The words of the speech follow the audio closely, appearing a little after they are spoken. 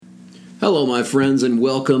Hello, my friends, and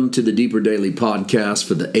welcome to the Deeper Daily Podcast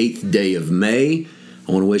for the 8th day of May.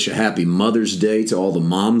 I want to wish a happy Mother's Day to all the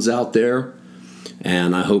moms out there,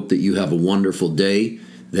 and I hope that you have a wonderful day,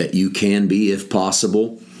 that you can be, if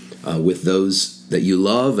possible, with those that you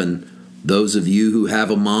love, and those of you who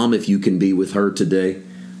have a mom, if you can be with her today,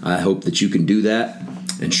 I hope that you can do that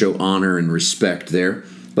and show honor and respect there.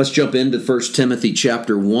 Let's jump into 1 Timothy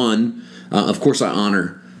chapter 1. Of course, I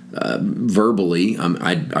honor verbally.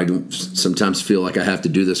 I don't sometimes feel like I have to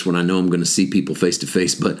do this when I know I'm going to see people face to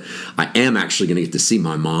face, but I am actually going to get to see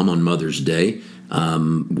my mom on Mother's Day.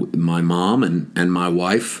 My mom and my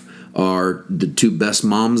wife are the two best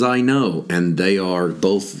moms I know, and they are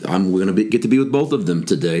both. I'm going to get to be with both of them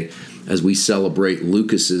today as we celebrate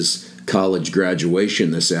Lucas's college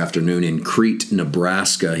graduation this afternoon in Crete,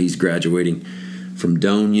 Nebraska. He's graduating from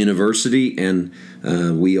Doane University, and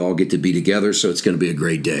we all get to be together, so it's going to be a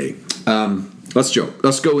great day.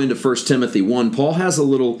 Let's go into 1 Timothy 1. Paul has a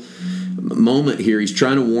little moment here. He's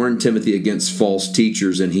trying to warn Timothy against false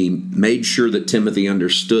teachers, and he made sure that Timothy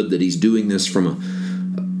understood that he's doing this from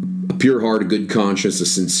a pure heart, a good conscience, a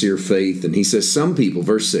sincere faith. And he says, some people,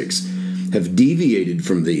 verse 6, have deviated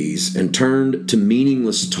from these and turned to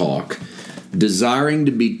meaningless talk, desiring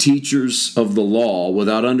to be teachers of the law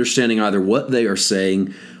without understanding either what they are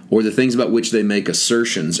saying or the things about which they make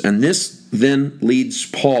assertions. And this then leads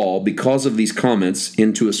Paul, because of these comments,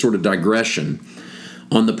 into a sort of digression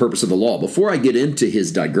on the purpose of the law. Before I get into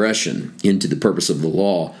his digression into the purpose of the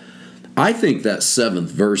law, I think that 7th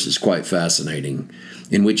verse is quite fascinating,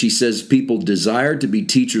 in which he says people desire to be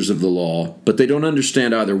teachers of the law, but they don't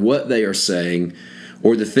understand either what they are saying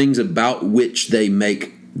or the things about which they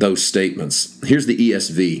make those statements. Here's the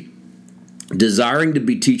ESV. Desiring to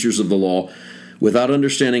be teachers of the law without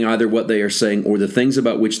understanding either what they are saying or the things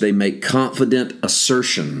about which they make confident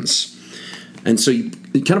assertions. And so you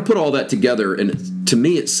kind of put all that together, and to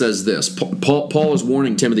me it says this. Paul is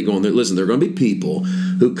warning Timothy, going, listen, there are going to be people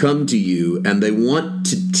who come to you and they want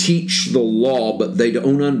to teach the law, but they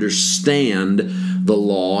don't understand the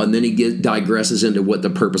law, and then he digresses into what the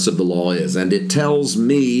purpose of the law is. And it tells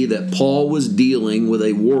me that Paul was dealing with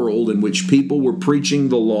a world in which people were preaching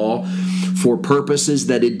the law for purposes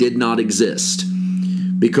that it did not exist,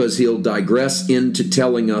 because he'll digress into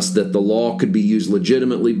telling us that the law could be used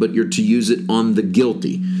legitimately, but you're to use it on the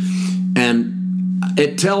guilty. And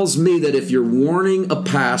it tells me that if you're warning a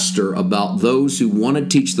pastor about those who want to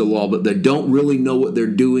teach the law, but they don't really know what they're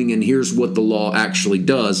doing, and here's what the law actually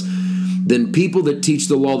does, then people that teach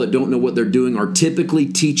the law that don't know what they're doing are typically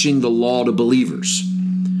teaching the law to believers.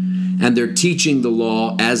 And they're teaching the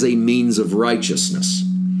law as a means of righteousness.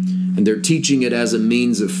 And they're teaching it as a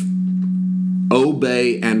means of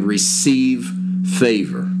obey and receive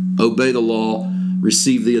favor. Obey the law,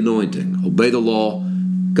 receive the anointing. Obey the law,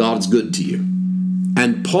 God's good to you.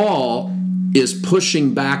 And Paul is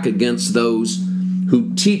pushing back against those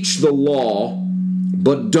who teach the law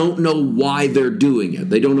but don't know why they're doing it.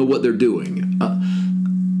 They don't know what they're doing.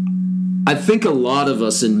 I think a lot of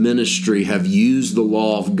us in ministry have used the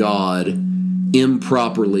law of God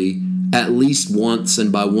improperly at least once,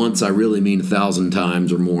 and by once I really mean 1,000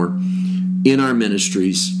 times or more, in our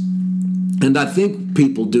ministries. And I think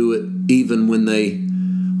people do it even when they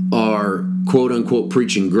are quote-unquote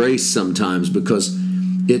preaching grace sometimes, because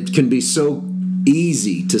it can be so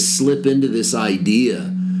easy to slip into this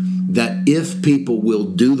idea that if people will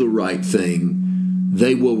do the right thing,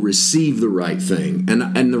 they will receive the right thing.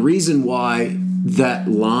 And the reason why that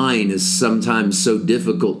line is sometimes so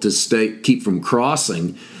difficult to keep from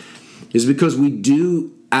crossing is because we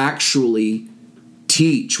do actually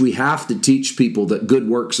teach. We have to teach people that good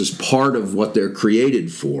works is part of what they're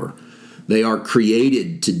created for. They are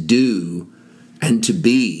created to do and to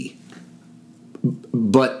be.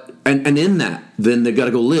 But and in that, then they've got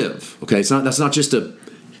to go live. Okay, that's not just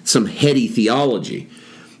some heady theology.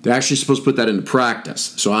 They're actually supposed to put that into practice.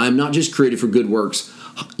 So I'm not just created for good works.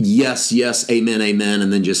 Yes, yes, amen, amen,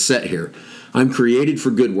 and then just sit here. I'm created for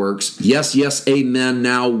good works. Yes, yes, amen.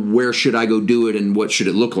 Now where should I go do it, and what should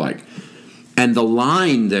it look like? And the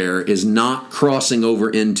line there is not crossing over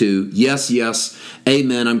into, yes, yes,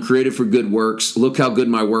 amen, I'm created for good works. Look how good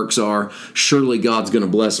my works are. Surely God's going to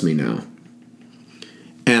bless me now.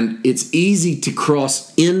 And it's easy to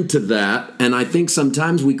cross into that, and I think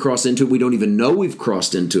sometimes we cross into it. We don't even know we've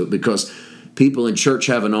crossed into it, because people in church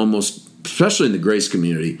have an almost, especially in the grace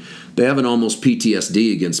community, they have an almost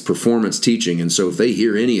PTSD against performance teaching. And so if they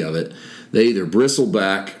hear any of it, they either bristle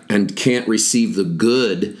back and can't receive the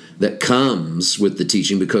good that comes with the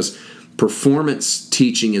teaching, because performance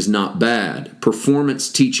teaching is not bad. Performance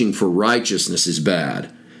teaching for righteousness is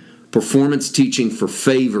bad. Performance teaching for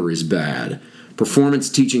favor is bad. Performance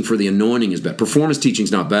teaching for the anointing is bad. Performance teaching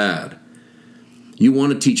is not bad. You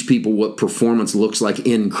want to teach people what performance looks like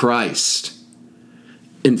in Christ.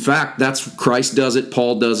 In fact, that's Christ does it,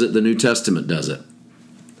 Paul does it, the New Testament does it.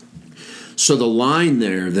 So the line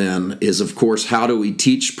there then is, of course, how do we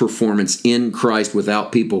teach performance in Christ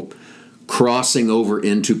without people crossing over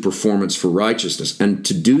into performance for righteousness?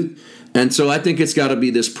 And so I think it's got to be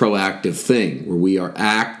this proactive thing where we are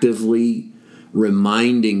actively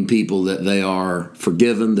reminding people that they are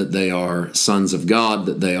forgiven, that they are sons of God,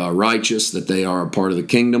 that they are righteous, that they are a part of the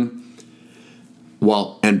kingdom,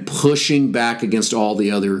 and pushing back against all the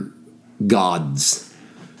other gods.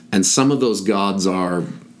 And some of those gods are,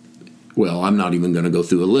 well, I'm not even going to go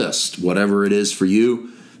through a list. Whatever it is for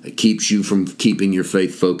you that keeps you from keeping your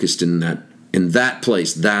faith focused in that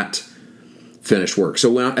place, that finished work.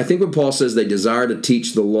 So I think when Paul says they desire to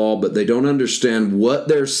teach the law, but they don't understand what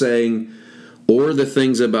they're saying or the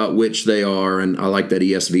things about which they are, and I like that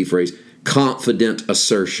ESV phrase, confident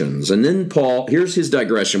assertions. And then Paul, here's his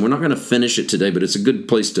digression. We're not going to finish it today, but it's a good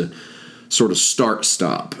place to sort of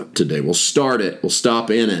stop today. We'll start it, we'll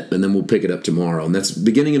stop in it, and then we'll pick it up tomorrow. And that's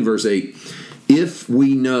beginning in verse 8.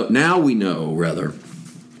 Now we know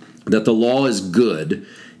that the law is good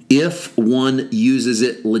if one uses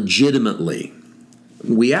it legitimately.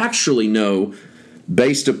 We actually know,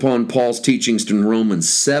 based upon Paul's teachings in Romans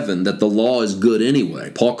 7, that the law is good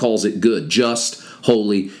anyway. Paul calls it good, just,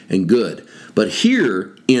 holy, and good. But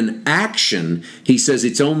here, in action, he says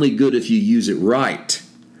it's only good if you use it right.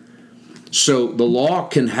 So the law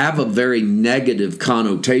can have a very negative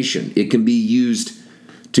connotation. It can be used,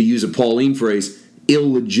 to use a Pauline phrase,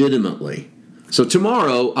 illegitimately. So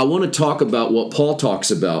tomorrow, I want to talk about what Paul talks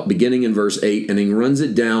about, beginning in verse 8, and he runs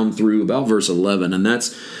it down through about verse 11, and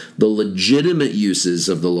that's the legitimate uses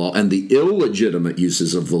of the law and the illegitimate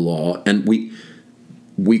uses of the law. And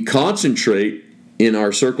we concentrate in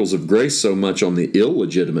our circles of grace so much on the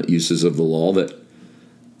illegitimate uses of the law that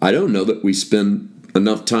I don't know that we spend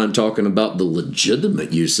enough time talking about the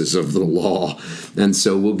legitimate uses of the law. And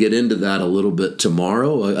so we'll get into that a little bit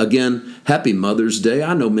tomorrow. Again, happy Mother's Day.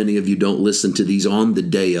 I know many of you don't listen to these on the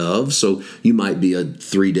day of, so you might be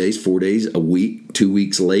 3 days, 4 days, a week, 2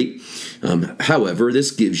 weeks late. However,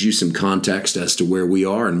 this gives you some context as to where we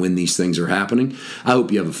are and when these things are happening. I hope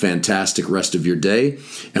you have a fantastic rest of your day,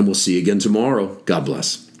 and we'll see you again tomorrow. God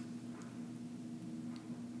bless.